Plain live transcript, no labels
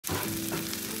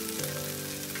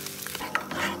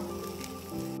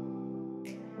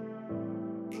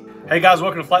Hey guys,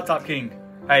 welcome to Flat Top King.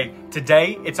 Hey,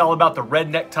 today it's all about the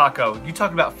Redneck taco. You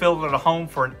talking about filling a home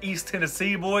for an East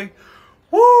Tennessee boy?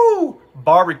 Woo!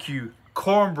 Barbecue,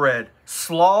 cornbread,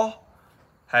 slaw.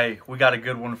 Hey, we got a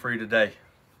good one for you today.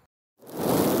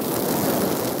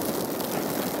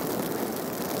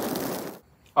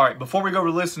 All right, before we go over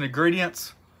the list of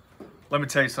ingredients, let me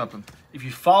tell you something. If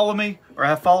you follow me or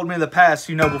have followed me in the past,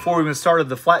 you know before we even started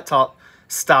the flat top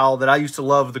style that I used to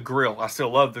love the grill. I still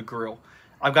love the grill.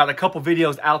 I've got a couple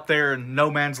videos out there in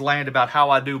no man's land about how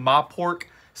I do my pork.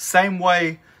 Same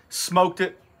way, smoked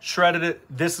it, shredded it.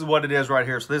 This is what it is right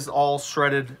here. So this is all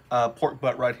shredded pork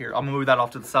butt right here. I'm gonna move that off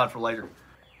to the side for later.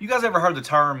 You guys ever heard the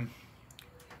term,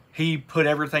 he put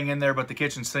everything in there but the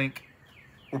kitchen sink?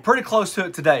 We're pretty close to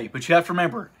it today, but you have to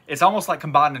remember, it's almost like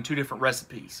combining two different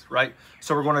recipes, right?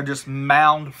 So we're gonna just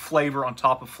mound flavor on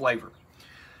top of flavor.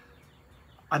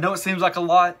 I know it seems like a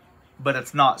lot, but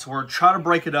it's not. So we're trying to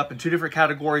break it up in two different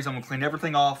categories. I'm gonna clean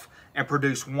everything off and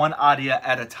produce one idea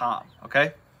at a time,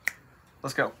 okay?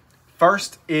 Let's go.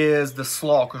 First is the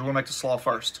slaw, because we're gonna make the slaw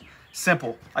first.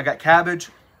 Simple. I got cabbage,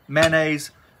 mayonnaise,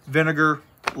 vinegar,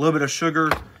 a little bit of sugar,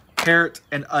 carrot,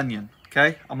 and onion,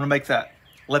 okay? I'm gonna make that.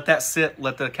 Let that sit,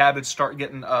 let the cabbage start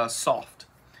getting soft.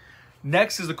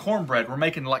 Next is the cornbread. We're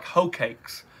making like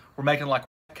Hoecakes. We're making like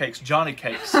cakes, Jonny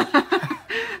cakes.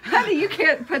 Honey, you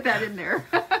can't put that in there.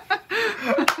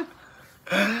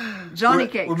 Jonny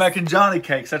cakes. We're making Jonny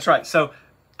cakes, that's right. So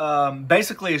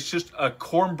basically it's just a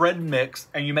cornbread mix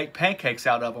and you make pancakes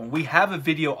out of them. We have a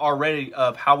video already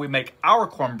of how we make our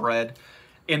cornbread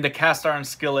in the cast iron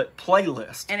skillet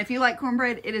playlist. And if you like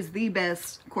cornbread, it is the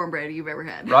best cornbread you've ever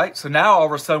had. Right? So now all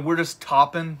of a sudden we're just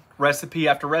topping recipe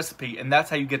after recipe, and that's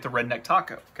how you get the redneck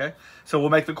taco, okay? So we'll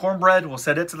make the cornbread, we'll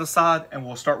set it to the side, and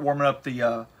we'll start warming up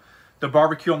the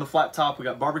barbecue on the flat top. We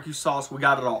got barbecue sauce, we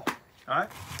got it all right?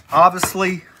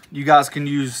 Obviously, you guys can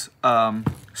use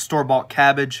store-bought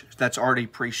cabbage that's already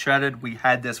pre-shredded. We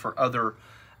had this for other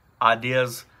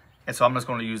ideas, and so I'm just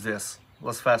gonna use this.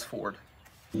 Let's fast forward.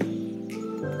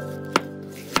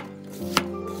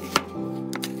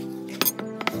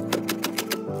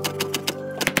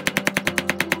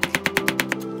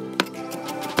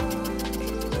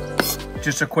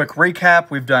 Just a quick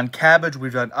recap, we've done cabbage,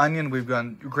 we've done onion, we've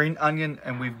done green onion,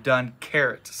 and we've done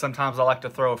carrot. Sometimes I like to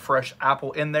throw a fresh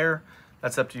apple in there.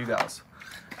 That's up to you guys.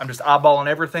 I'm just eyeballing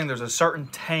everything. There's a certain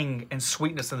tang and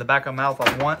sweetness in the back of my mouth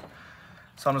I want,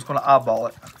 so I'm just gonna eyeball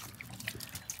it.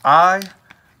 I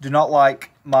do not like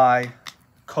my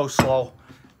coleslaw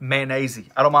mayonnaise.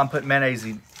 I don't mind putting mayonnaise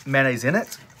in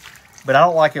it, but I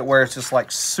don't like it where it's just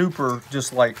like super,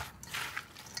 just like,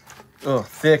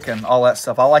 thick and all that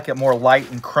stuff. I like it more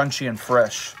light and crunchy and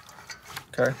fresh.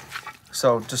 Okay,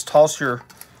 so just toss your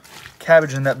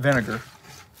cabbage in that vinegar.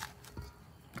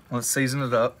 Let's season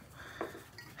it up.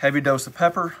 Heavy dose of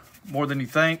pepper, more than you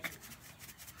think.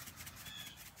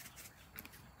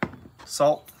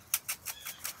 Salt.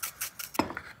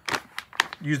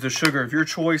 Use the sugar of your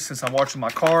choice since I'm watching my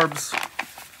carbs.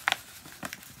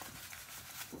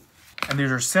 And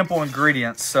these are simple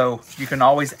ingredients, so you can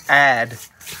always add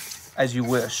as you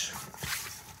wish.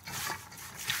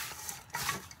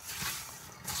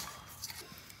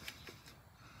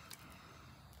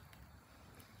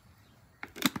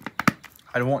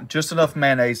 I want just enough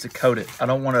mayonnaise to coat it. I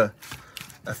don't want a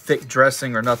thick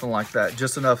dressing or nothing like that.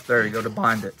 Just enough, there you go, to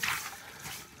bind it.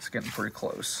 It's getting pretty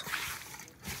close.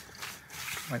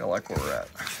 I think I like where we're at.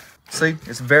 See,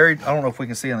 it's very, I don't know if we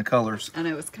can see in the colors. I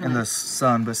know it's kind in of the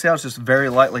sun, but see how it's just very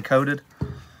lightly coated?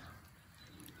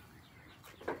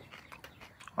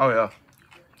 Oh yeah.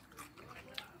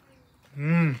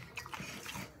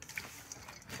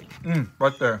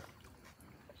 Right there.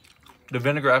 The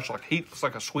vinegar acts like heat. It's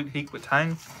like a sweet heat with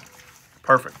tang.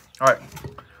 Perfect. All right.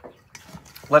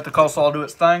 Let the coleslaw do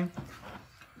its thing.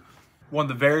 One of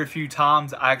the very few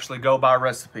times I actually go by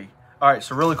recipe. All right,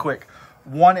 so really quick.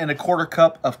 1 1/4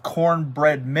 cup of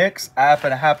cornbread mix. I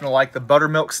happen to like the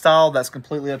buttermilk style. That's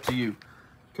completely up to you.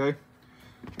 Okay.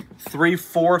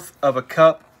 3/4 of a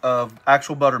cup of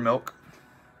actual buttermilk.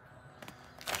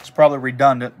 It's probably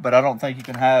redundant, but I don't think you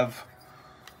can have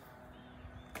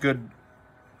good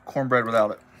cornbread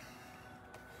without it.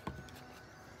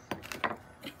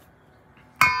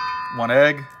 1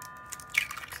 egg.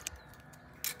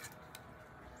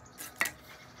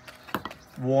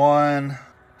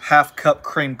 1/2 cup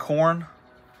creamed corn.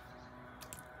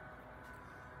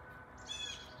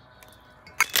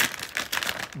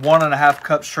 1 1/2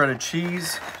 cup shredded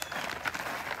cheese.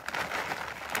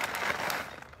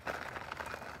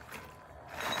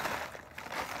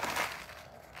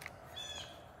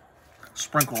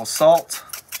 Sprinkle of salt.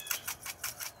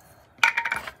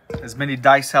 as many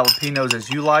diced jalapenos as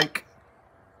you like.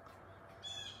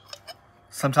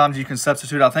 Sometimes you can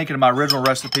substitute. I think in my original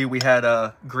recipe we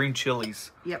had green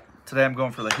chilies. Yep. Today I'm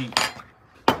going for the heat.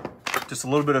 Just a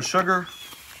little bit of sugar,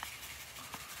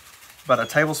 about a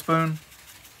tablespoon.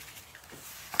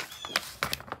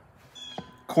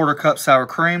 1/4 cup sour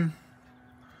cream.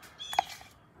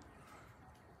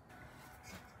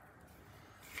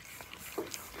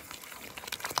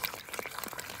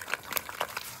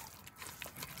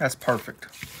 That's perfect.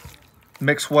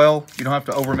 Mix well. You don't have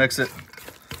to overmix it.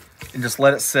 And just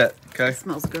let it sit, okay? It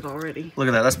smells good already. Look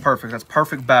at that. That's perfect. That's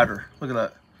perfect batter. Look at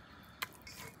that.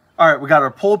 All right, we got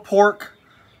our pulled pork.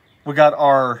 We got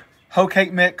our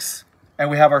Hoecake mix. And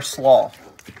we have our slaw.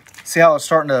 See how it's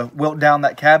starting to wilt down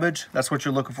that cabbage? That's what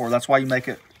you're looking for. That's why you make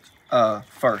it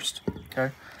first,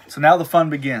 okay? So now the fun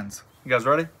begins. You guys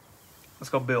ready? Let's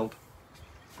go build.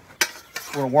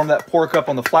 We're gonna warm that pork up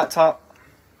on the flat top.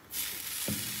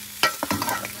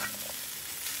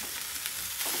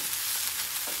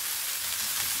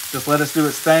 Just let us do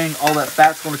its thing. All that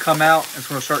fat's gonna come out. It's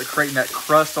gonna start creating that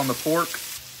crust on the pork.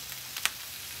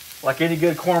 Like any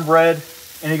good cornbread,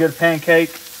 any good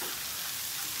pancake,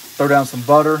 throw down some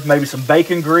butter, maybe some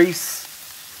bacon grease,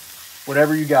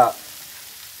 whatever you got.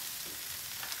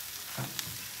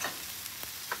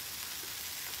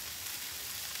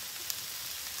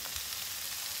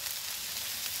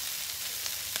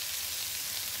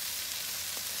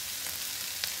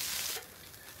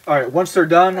 All right, once they're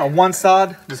done on one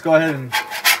side, just go ahead and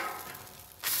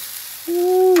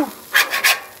woo.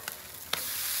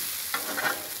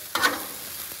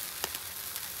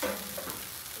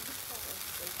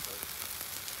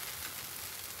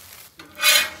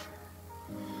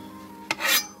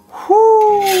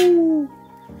 Whoo.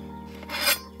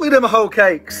 Look at them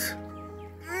Hoecakes.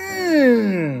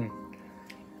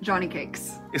 Jonny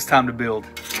cakes. It's time to build.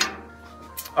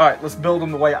 All right, let's build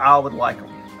them the way I would like them.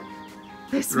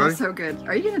 They smell so good.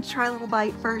 Are you gonna try a little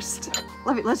bite first?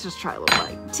 Let's just try a little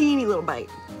bite. Teeny little bite.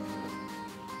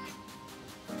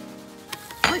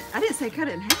 Wait, I didn't say cut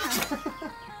it in half.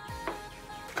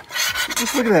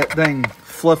 Just look at that dang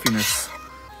fluffiness.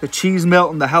 The cheese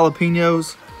melting, the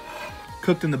jalapenos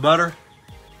cooked in the butter.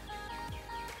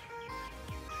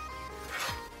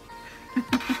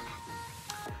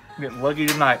 I'm getting lucky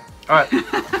tonight. All right.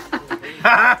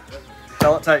 That's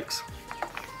all it takes.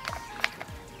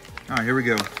 All right, here we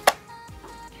go.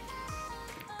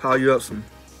 Pile you up some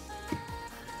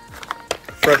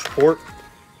fresh pork.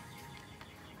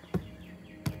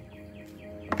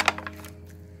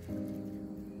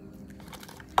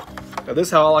 Now this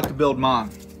is how I like to build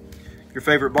mine. Your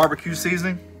favorite barbecue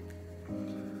seasoning.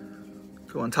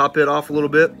 Go and top it off a little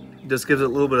bit. Just gives it a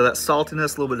little bit of that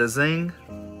saltiness, a little bit of zing.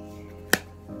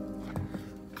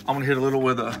 I'm gonna hit a little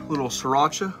with a little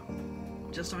sriracha.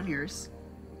 Just on yours.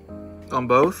 On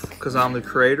both, because I'm the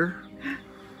creator.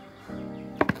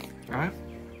 All right.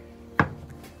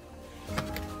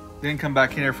 Then come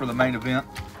back in here for the main event.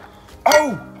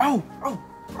 Oh!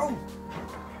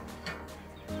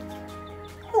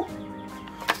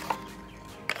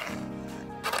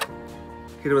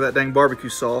 Hit it with that dang barbecue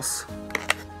sauce.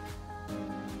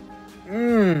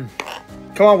 Come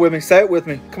on with me. Say it with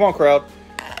me. Come on, crowd.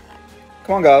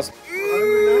 Come on, guys.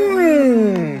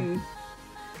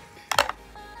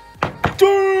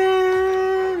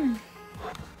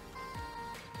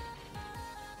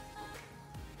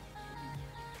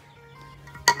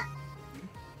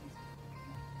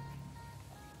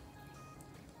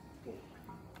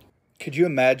 Could you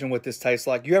imagine what this tastes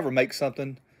like? You ever make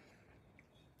something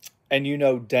and you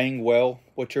know dang well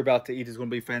what you're about to eat is going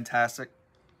to be fantastic?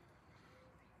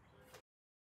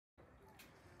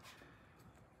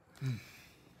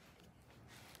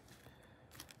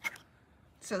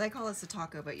 So they call this a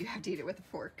taco, but you have to eat it with a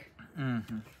fork.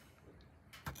 Mm-hmm.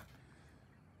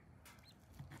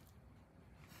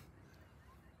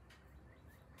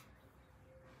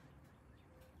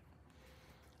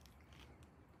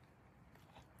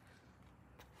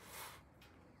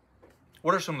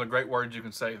 What are some of the great words you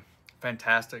can say?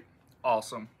 Fantastic,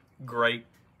 awesome, great,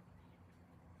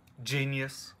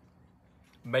 genius,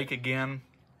 make again,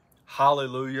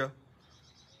 hallelujah.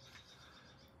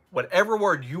 Whatever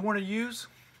word you want to use,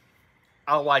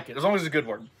 I like it, as long as it's a good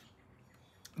word.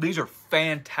 These are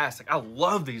fantastic. I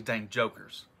love these dang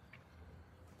jokers.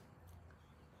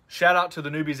 Shout out to the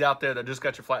newbies out there that just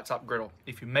got your flat top griddle.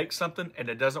 If you make something and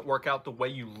it doesn't work out the way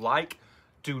you like,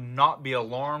 do not be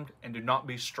alarmed and do not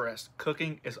be stressed.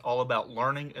 Cooking is all about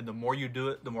learning, and the more you do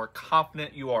it, the more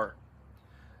confident you are.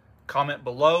 Comment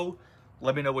below.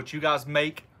 Let me know what you guys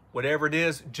make. Whatever it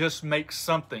is, just make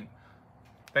something.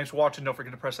 Thanks for watching. Don't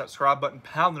forget to press that subscribe button,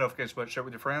 pound the notification button, share it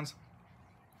with your friends.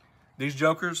 These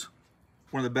jokers,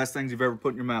 one of the best things you've ever put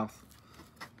in your mouth.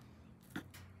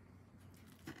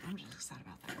 I'm just excited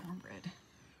about that cornbread.